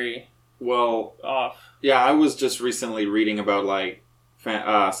construed very off. Yeah, I was just recently reading about like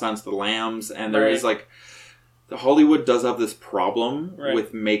Silence of the Lambs, and there is like Hollywood does have this problem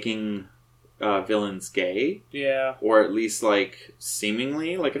with making villains gay, or at least like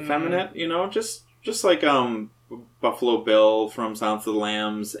seemingly like effeminate. Just like Buffalo Bill from Silence of the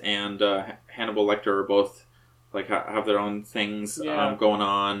Lambs and Hannibal Lecter are both like have their own things going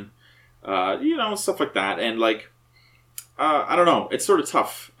on, stuff like that, and like I don't know, it's sort of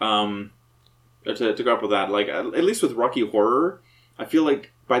tough to go up with that. Like at least with Rocky Horror, I feel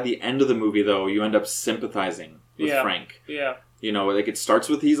like by the end of the movie, though, you end up sympathizing with Frank. Yeah. Like it starts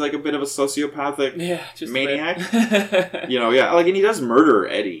with he's like a bit of a sociopathic maniac. Like, and he does murder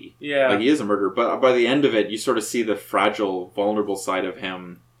Eddie. Yeah. Like he is a murderer, but by the end of it, you sort of see the fragile, vulnerable side of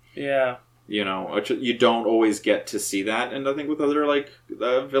him. Yeah. You don't always get to see that, and I think with other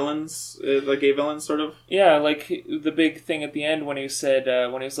villains, like gay villains, sort of. Yeah, like the big thing at the end when he said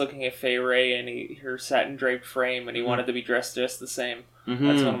when he was looking at Fay Wray and her satin draped frame, and he wanted to be dressed just the same. Mm-hmm.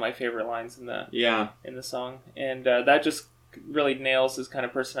 That's one of my favorite lines in the song, and that just really nails his kind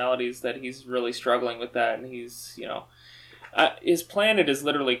of personalities, that he's really struggling with that, and he's his planet is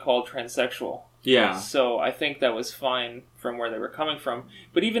literally called transsexual. Yeah. So I think that was fine from where they were coming from.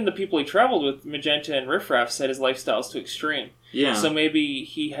 But even the people he traveled with, Magenta and Riff Raff, said his lifestyle's too extreme. Yeah. So maybe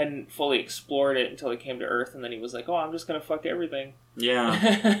he hadn't fully explored it until he came to Earth, and then he was like, oh, I'm just going to fuck everything.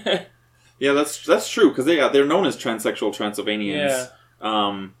 Yeah. Yeah, that's true, because they're known as transsexual Transylvanians.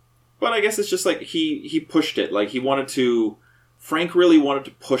 Yeah. But I guess it's just like he pushed it. Like Frank really wanted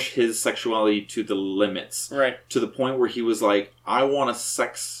to push his sexuality to the limits. Right. To the point where he was like, I want a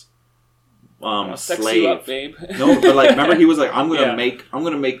sex sex slave. You up, babe. No, but like, remember he was like, I'm gonna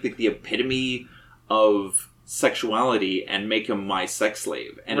make the epitome of sexuality and make him my sex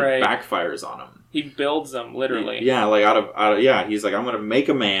slave, and it backfires on him. He builds them literally. Yeah, like out of he's like, I'm gonna make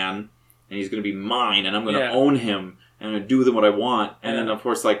a man, and he's gonna be mine, and I'm gonna own him, and I'm gonna do with him what I want, and then of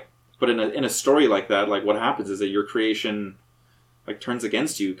course but in a story like that, like what happens is that your creation like turns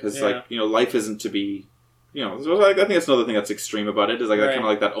against you, because life isn't to be. So I think that's another thing that's extreme about it, is like that kind of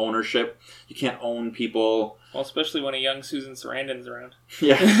like that ownership. You can't own people. Well, especially when a young Susan Sarandon's around.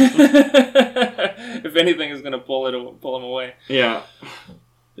 Yeah. If anything is going to pull him away. Yeah.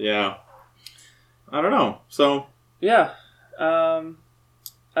 Yeah. I don't know. So. Yeah.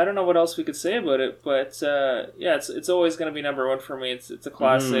 I don't know what else we could say about it, but yeah, it's always going to be number one for me. It's a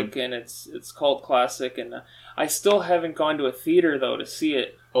classic, and it's cult classic, and I still haven't gone to a theater though to see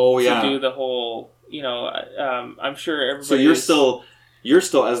it. Oh yeah, to do the whole, I'm sure everybody. So you're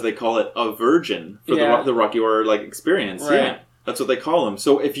still, as they call it, a virgin for the Rocky Horror like experience. Right. Yeah, that's what they call them.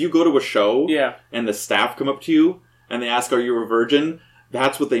 So if you go to a show, and the staff come up to you and they ask, "Are you a virgin?"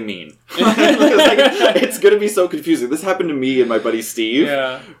 That's what they mean. It's going to be so confusing. This happened to me and my buddy Steve.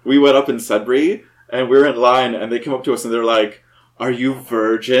 Yeah. We went up in Sudbury, and we were in line, and they come up to us, and they're like, "Are you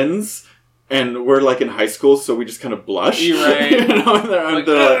virgins?" And we're, like, in high school, so we just kind of blush. You're right. And they're like,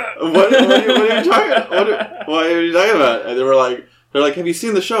 what are you talking about? And they were like... They're like, "Have you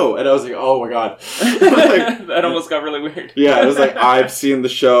seen the show?" And I was like, "Oh my god." That almost got really weird. Yeah, it was like, "I've seen the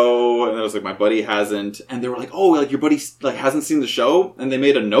show," and I was like, "My buddy hasn't." And they were like, "Oh, like your buddy like hasn't seen the show?" And they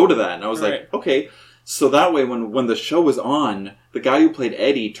made a note of that. And I was like, "Okay." So that way, when the show was on, the guy who played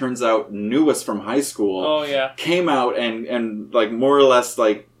Eddie, turns out knew us from high school. Oh yeah. Came out and like more or less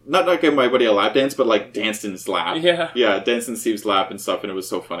like not giving my buddy a lap dance, but like danced in his lap. Yeah. Yeah, danced in Steve's lap and stuff, and it was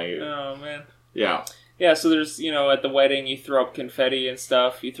so funny. Oh man. Yeah. Yeah, so there's, at the wedding, you throw up confetti and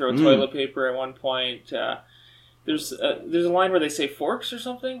stuff. You throw toilet paper at one point. There's a line where they say forks or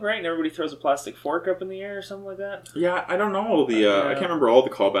something, right? And everybody throws a plastic fork up in the air or something like that. Yeah, I don't know. I can't remember all the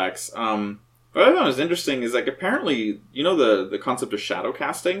callbacks. But I thought it was interesting is, like, apparently, the concept of shadow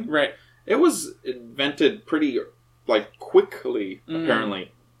casting? Right. It was invented pretty, like, quickly,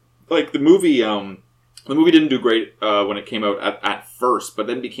 apparently. Like, the movie didn't do great when it came out at first, but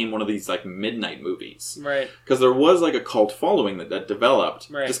then became one of these like midnight movies. Right. Because there was like a cult following that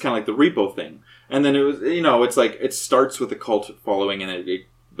developed, just kind of like the Repo thing. And then it was, it's like it starts with a cult following and it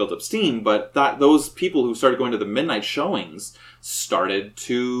built up steam, but those people who started going to the midnight showings started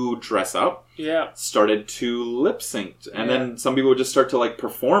to dress up, started to lip sync, and then some people would just start to like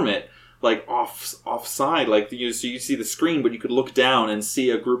perform it. Like offside, like so you see the screen, but you could look down and see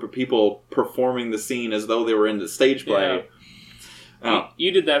a group of people performing the scene as though they were in the stage play. Yeah.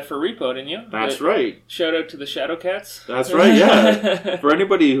 You did that for Repo, didn't you? That's right. Shout out to the Shadow Cats. That's right. Yeah. For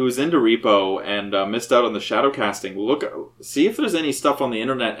anybody who's into Repo and missed out on the shadow casting, see if there's any stuff on the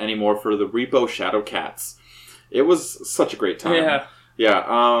internet anymore for the Repo Shadow Cats. It was such a great time. Yeah. Yeah.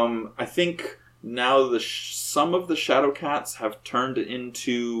 I think now some of the Shadow Cats have turned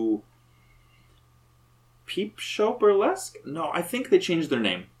into Peep Show Burlesque? No, I think they changed their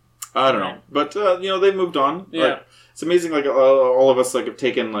name. I don't know. But, they moved on. Yeah. Like, it's amazing, like, all of us, like, have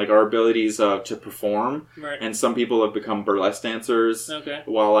taken, like, our abilities to perform. Right. And some people have become burlesque dancers. Okay.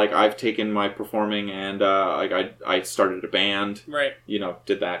 While, like, I've taken my performing and, I started a band. Right.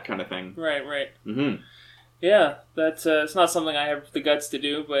 Did that kind of thing. Right. Mm-hmm. Yeah, that's, it's not something I have the guts to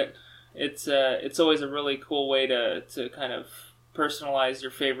do, but it's always a really cool way to kind of personalize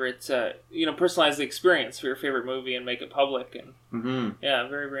your favorite, personalize the experience for your favorite movie and make it public, and yeah,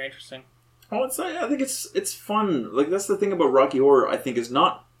 very, very interesting. Oh, I think it's fun. Like, that's the thing about Rocky Horror. I think it's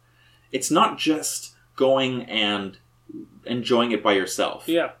not just going and enjoying it by yourself.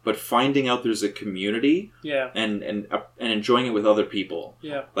 Yeah. But finding out there's a community. Yeah. And enjoying it with other people.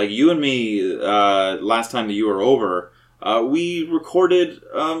 Yeah. Like you and me, last time that you were over. We recorded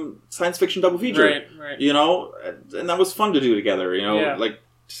science fiction double feature, right. And that was fun to do together. Like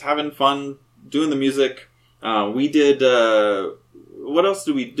just having fun doing the music. We did. What else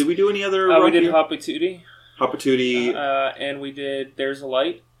did we do? Any other? We did Hopatootie. Hopatootie. And we did There's a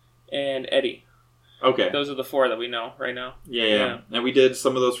Light and Eddie. Okay, those are the 4 that we know right now. Yeah. And we did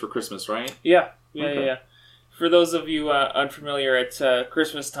some of those for Christmas, right? Yeah. For those of you unfamiliar, at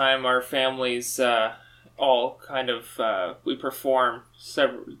Christmas time, our families. All kind of, we perform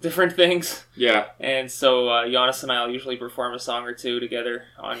several different things. Yeah. And so Giannis and I will usually perform a song or two together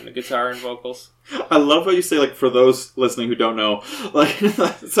on the guitar and vocals. I love how you say, like, for those listening who don't know, like,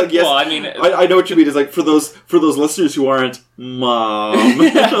 it's like, yes, well, I mean, I know what you mean. It's like, for those listeners who aren't Mom.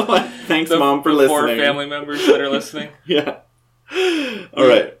 Like, thanks, Mom, for listening. 4 family members that are listening. Yeah. All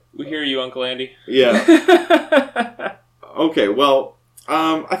right. We hear you, Uncle Andy. Yeah. Okay, well...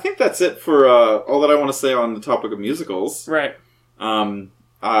 I think that's it for all that I want to say on the topic of musicals. Right. You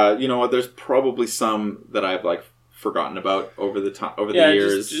know what? There's probably some that I've like forgotten about over the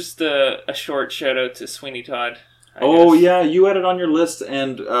years. Just a short shout out to Sweeney Todd. I guess. Yeah, you had it on your list,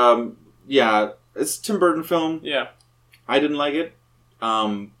 and it's a Tim Burton film. Yeah. I didn't like it,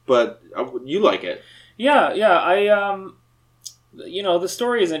 but you like it. Yeah. The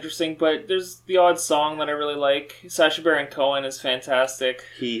story is interesting, but there's the odd song that I really like. Sacha Baron Cohen is fantastic.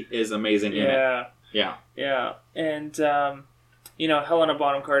 He is amazing in it. Yeah. And, Helena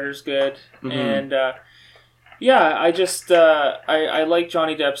Bonham Carter's good. Mm-hmm. And, Yeah, I just I like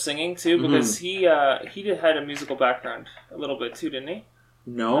Johnny Depp singing too because he had a musical background a little bit too, didn't he?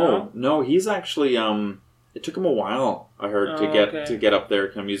 No, he's actually it took him a while, I heard, to get up there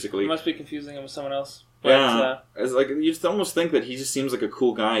kind of musically. I must be confusing him with someone else. But, yeah, it's like you just almost think that he just seems like a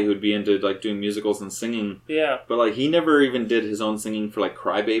cool guy who'd be into like doing musicals and singing. Yeah, but like he never even did his own singing for like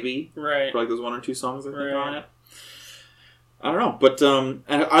Cry Baby, right? For like those 1 or 2 songs I think on it. I don't know, but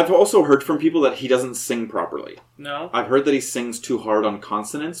and I've also heard from people that he doesn't sing properly. No, I've heard that he sings too hard on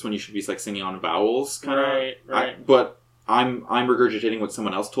consonants when you should be like singing on vowels, kind of. Right. But I'm regurgitating what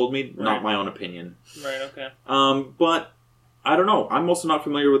someone else told me, not my own opinion. Right. Okay. But I don't know. I'm also not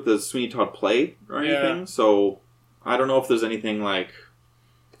familiar with the Sweeney Todd play or anything, so I don't know if there's anything like.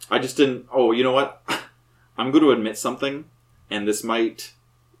 I just didn't. Oh, you know what? I'm going to admit something, and this might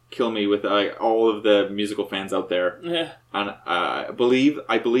kill me with all of the musical fans out there. Yeah. And I believe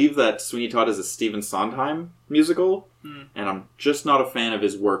that Sweeney Todd is a Stephen Sondheim musical, and I'm just not a fan of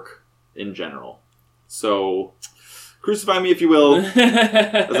his work in general. So, crucify me if you will.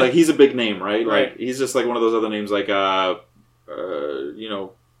 It's like he's a big name, right? Like he's just like one of those other names, like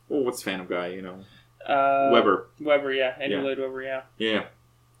what's Phantom guy? Weber. Weber, yeah, Andrew Lloyd Webber, yeah. Yeah.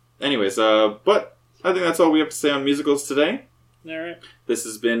 Anyways, but I think that's all we have to say on musicals today. All right. This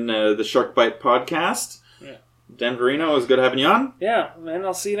has been the Shark Bite Podcast. Yeah. Dan Verino, it was good having you on. Yeah, man,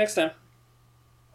 I'll see you next time.